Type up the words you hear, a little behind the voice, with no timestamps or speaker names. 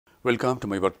Welcome to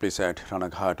my workplace at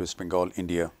Ranaghat, West Bengal,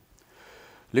 India.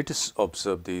 Let us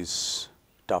observe this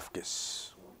tough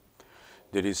case.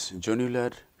 There is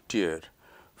zonular tear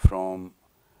from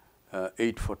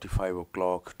 8:45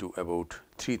 o'clock to about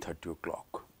 3:30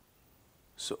 o'clock.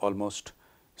 So almost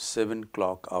 7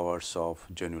 clock hours of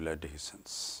zonular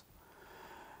dehiscence.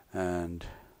 And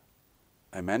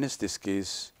I managed this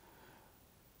case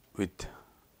with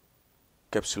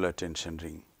capsular tension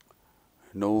ring.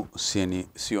 No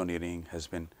Sioni ring has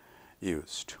been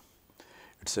used.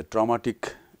 It is a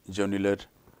traumatic zonular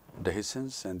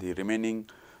dehiscence and the remaining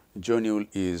zonule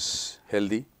is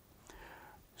healthy.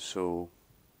 So,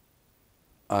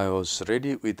 I was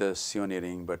ready with a Sioni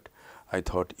ring, but I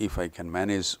thought if I can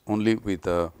manage only with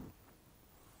a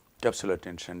capsular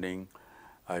tension ring,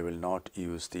 I will not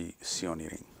use the Sioni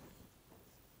ring.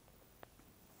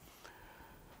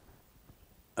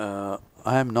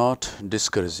 I am not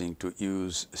discouraging to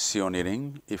use Sioni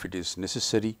ring. If it is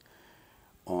necessary,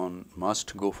 one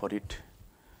must go for it,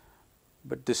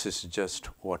 but this is just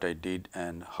what I did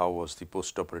and how was the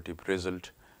postoperative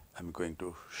result. I am going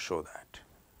to show that.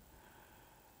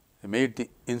 I made the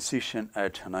incision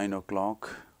at 9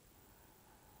 o'clock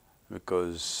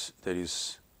because there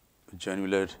is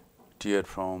zonular tear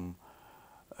from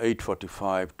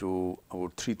 8:45 to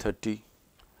about 3:30.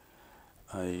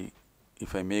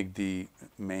 If I make the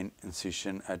main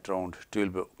incision at around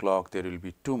 12 o'clock, there will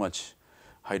be too much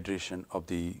hydration of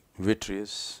the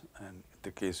vitreous and the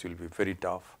case will be very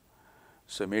tough.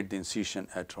 So, I made the incision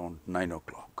at around 9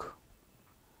 o'clock.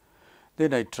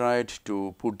 Then I tried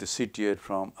to put the CTR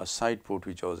from a side port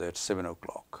which was at 7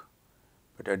 o'clock,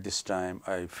 but at this time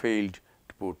I failed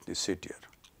to put the CTR.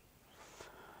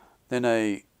 Then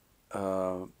I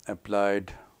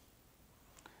applied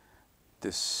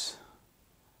this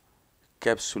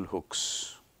capsule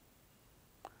hooks.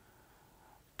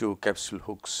 2 capsule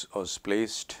hooks was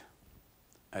placed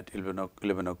at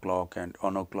 11 o'clock and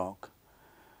 1 o'clock.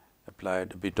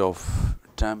 Applied a bit of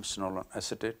triamcinolone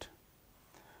acetate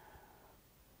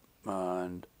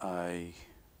and I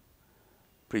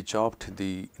pre-chopped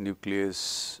the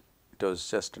nucleus. It was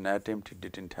just an attempt, it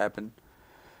did not happen.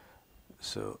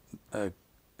 So, it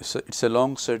is a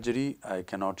long surgery. I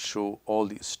cannot show all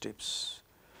the steps.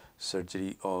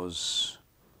 Surgery was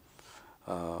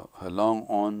long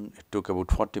on. It took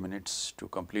about 40 minutes to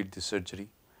complete the surgery,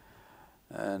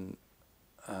 and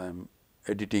I am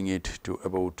editing it to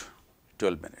about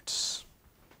 12 minutes.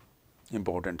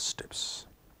 Important steps.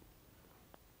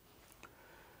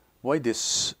 Why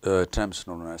this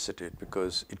triamcinolone acetate?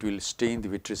 Because it will stain the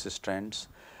vitreous strands,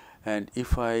 and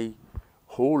if I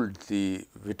hold the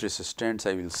vitreous strands,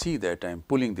 I will see that I am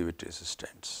pulling the vitreous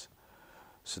strands.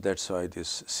 So, that is why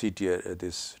this CTR,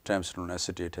 this triamcinolone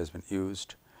acetate has been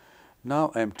used.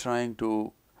 Now, I am trying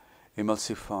to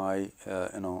emulsify, I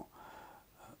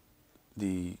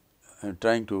am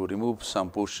trying to remove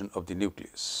some portion of the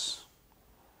nucleus,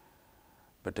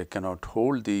 but I cannot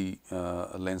hold the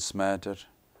lens matter.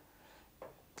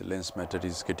 The lens matter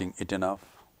is getting eaten up.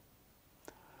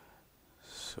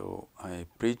 So, I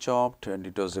pre-chopped and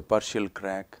it was a partial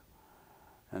crack,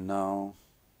 and now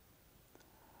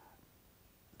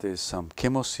there is some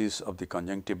chemosis of the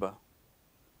conjunctiva.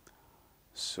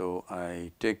 So,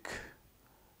 I take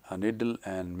a needle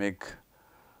and make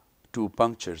 2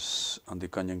 punctures on the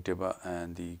conjunctiva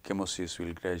and the chemosis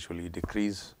will gradually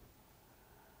decrease.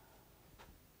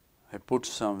 I put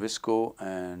some visco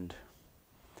and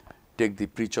take the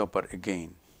pre-chopper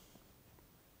again.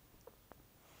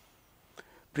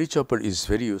 Pre-chopper is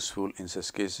very useful in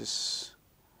such cases,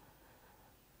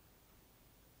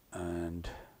 and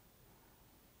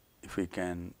if we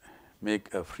can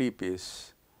make a free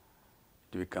piece,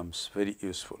 it becomes very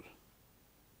useful.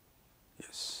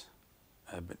 Yes,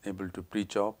 I have been able to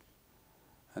pre-chop,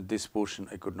 and this portion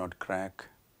I could not crack,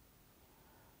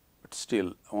 but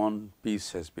still one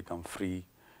piece has become free,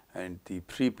 and the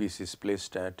free piece is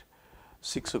placed at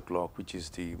 6 o'clock, which is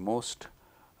the most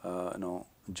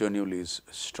zonule is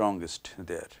strongest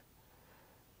there,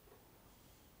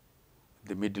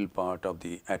 the middle part of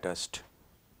the attached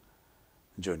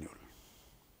zonule.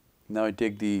 Now, I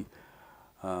take the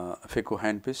phaco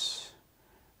handpiece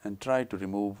and try to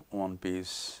remove one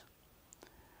piece.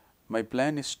 My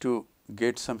plan is to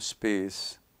get some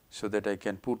space so that I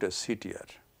can put a CTR.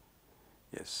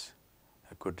 Yes,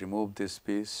 I could remove this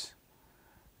piece.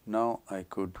 Now, I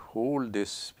could hold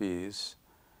this piece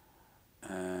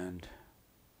and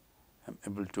I am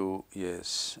able to,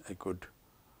 yes, I could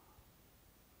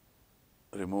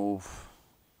remove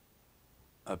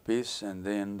a piece and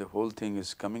then the whole thing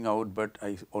is coming out, but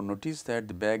I notice that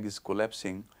the bag is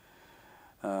collapsing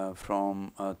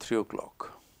from 3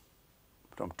 o'clock.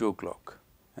 from 2 o'clock,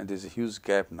 and there is a huge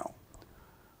gap now.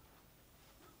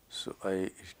 So,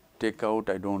 I take out,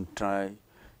 I do not try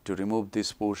to remove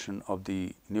this portion of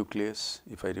the nucleus.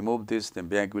 If I remove this, the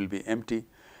bag will be empty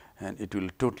and it will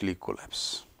totally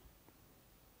collapse.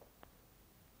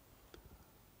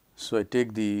 So, I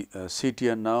take the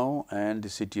CTR now, and the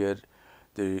CTR,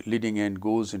 the leading end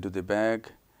goes into the bag,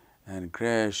 and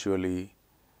gradually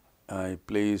I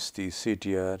place the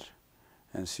CTR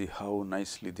and see how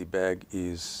nicely the bag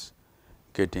is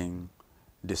getting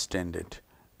distended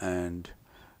and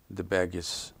the bag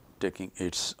is taking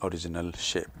its original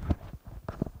shape.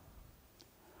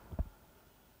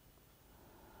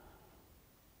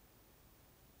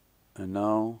 And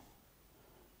now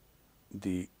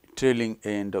the trailing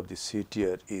end of the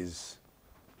CTR is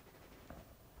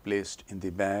placed in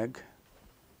the bag,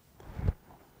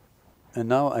 and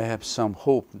now I have some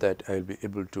hope that I will be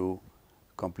able to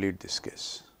complete this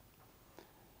case.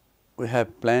 We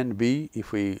have plan B.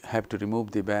 If we have to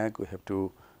remove the bag, we have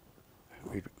to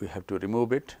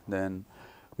remove it, then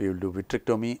we will do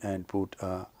vitrectomy and put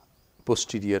a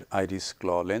posterior iris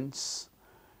claw lens,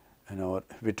 and our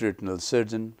vitreoretinal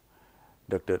surgeon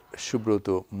Dr.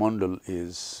 Subroto Mondal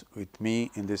is with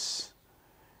me in this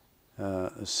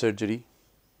surgery.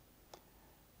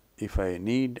 If I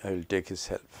need, I will take his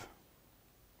help.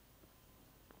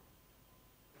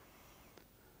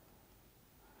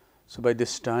 So, by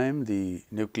this time the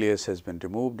nucleus has been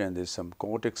removed and there is some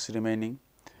cortex remaining.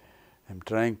 I am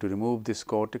trying to remove this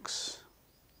cortex.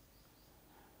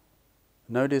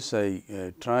 Nowadays, I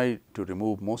try to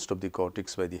remove most of the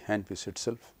cortex by the handpiece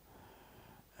itself,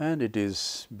 and it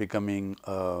is becoming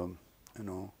the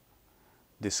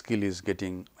skill is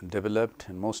getting developed,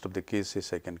 and most of the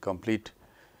cases I can complete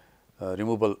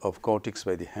removal of cortex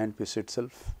by the handpiece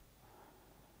itself.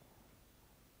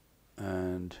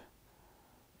 And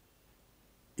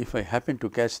if I happen to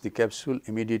catch the capsule,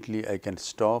 immediately I can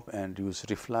stop and use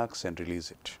reflux and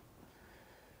release it.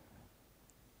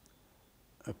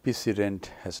 A PC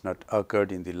rent has not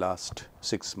occurred in the last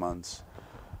 6 months.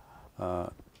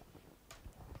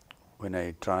 When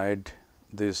I tried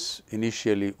this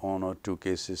initially, 1 or 2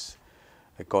 cases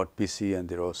I caught PC and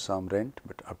there was some rent,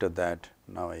 but after that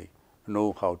now I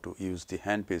know how to use the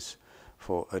handpiece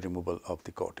for a removal of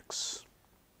the cortex.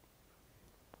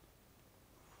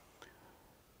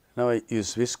 Now, I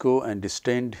use visco and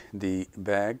distend the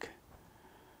bag,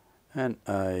 and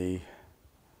I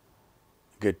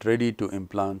get ready to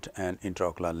implant an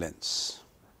intraocular lens.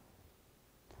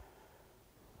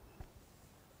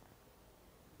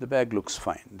 The bag looks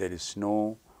fine, there is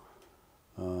no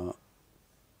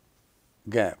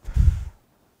gap,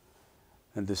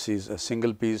 and this is a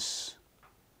single piece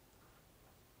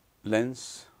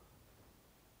lens.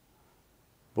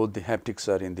 Both the haptics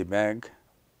are in the bag.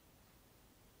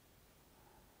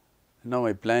 Now,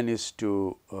 my plan is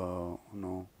to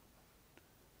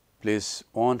place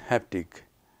one haptic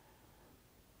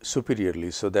superiorly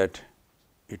so that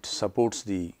it supports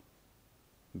the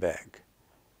bag.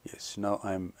 Yes, now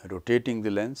I am rotating the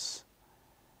lens,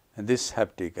 and this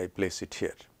haptic I place it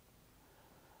here.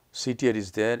 CTR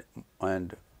is there,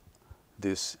 and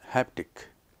this haptic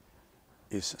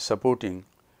is supporting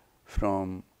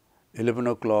from 11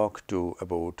 o'clock to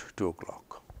about 2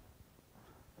 o'clock.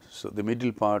 So, the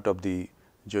middle part of the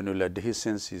zonular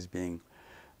dehiscence is being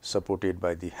supported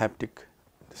by the haptic.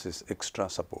 This is extra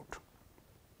support.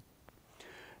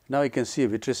 Now, I can see a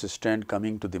vitreous strand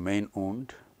coming to the main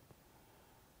wound.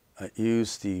 I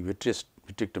use the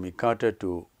vitrectomy cutter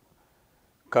to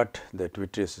cut that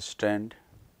vitreous strand.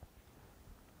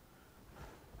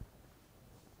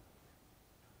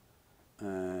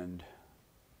 And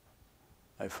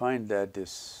I find that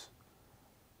this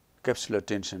capsular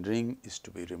tension ring is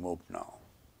to be removed now.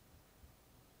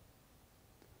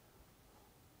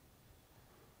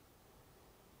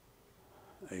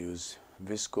 I use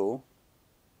visco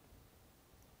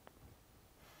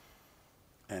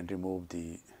and remove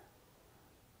the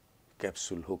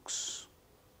capsule hooks.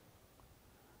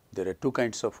 There are 2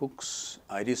 kinds of hooks,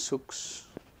 iris hooks,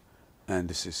 and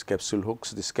this is capsule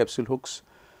hooks. These capsule hooks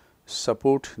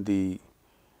support the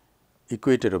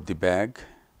equator of the bag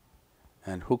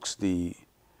and hooks the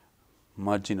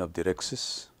margin of the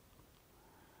rhexis.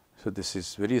 So, this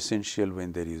is very essential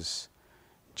when there is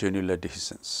zonular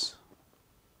dehiscence.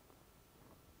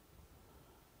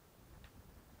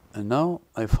 And now,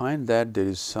 I find that there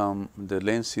is the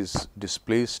lens is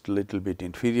displaced a little bit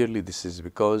inferiorly. This is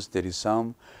because there is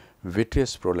some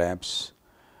vitreous prolapse,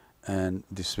 and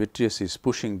this vitreous is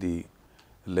pushing the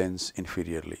lens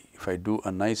inferiorly. If I do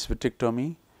a nice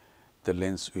vitrectomy, the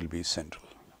lens will be central.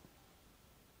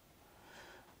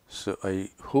 So, I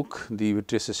hook the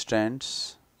vitreous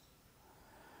strands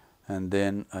and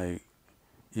then I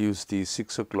use the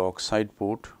 6 o'clock side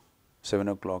port, 7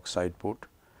 o'clock side port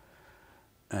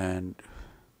and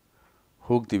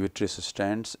hook the vitreous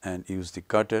strands and use the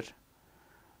cutter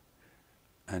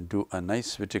and do a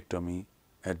nice vitrectomy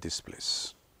at this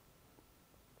place.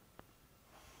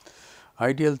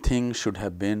 Ideal thing should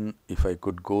have been if I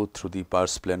could go through the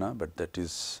pars plana, but that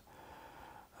is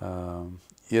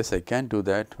yes, I can do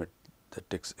that, but that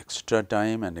takes extra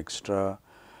time and extra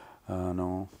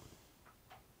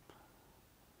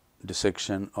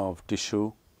dissection of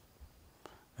tissue.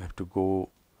 I have to go.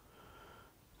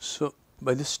 So,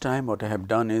 by this time what I have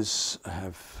done is I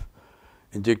have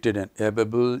injected an air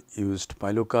bubble, used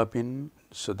pilocarpine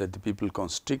so that the pupil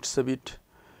constricts a bit,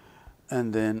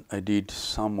 and then I did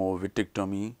some more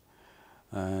vitrectomy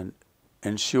and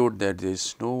ensured that there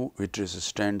is no vitreous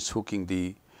strands hooking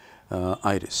the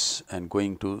iris and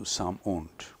going to some wound.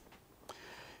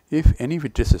 If any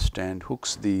vitreous strand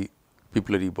hooks the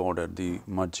pupillary border, the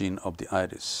margin of the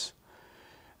iris,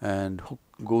 and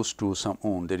goes to some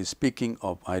wound, there is peaking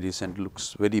of iris and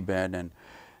looks very bad, and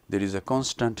there is a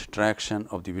constant traction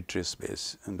of the vitreous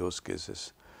base in those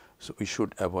cases. So, we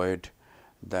should avoid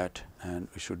that and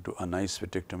we should do a nice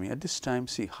vitrectomy. At this time,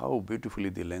 see how beautifully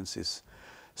the lens is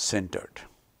centered,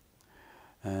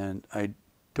 and I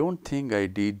do not think I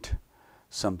did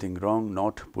something wrong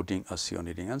not putting a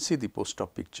cionering. And see the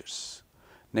post-op pictures.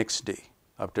 Next day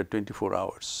after 24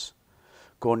 hours,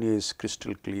 cornea is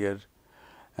crystal clear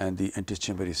and the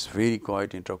antechamber is very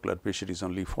quiet, intraocular pressure is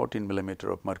only 14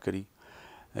 millimeter of mercury.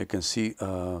 I can see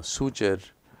a suture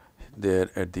there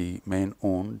at the main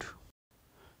wound.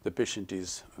 The patient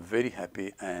is very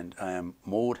happy and I am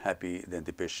more happy than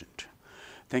the patient.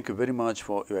 Thank you very much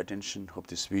for your attention. Hope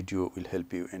this video will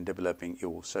help you in developing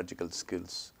your surgical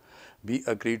skills. Be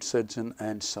a great surgeon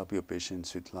and serve your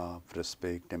patients with love,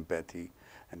 respect, empathy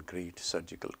and great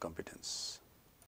surgical competence.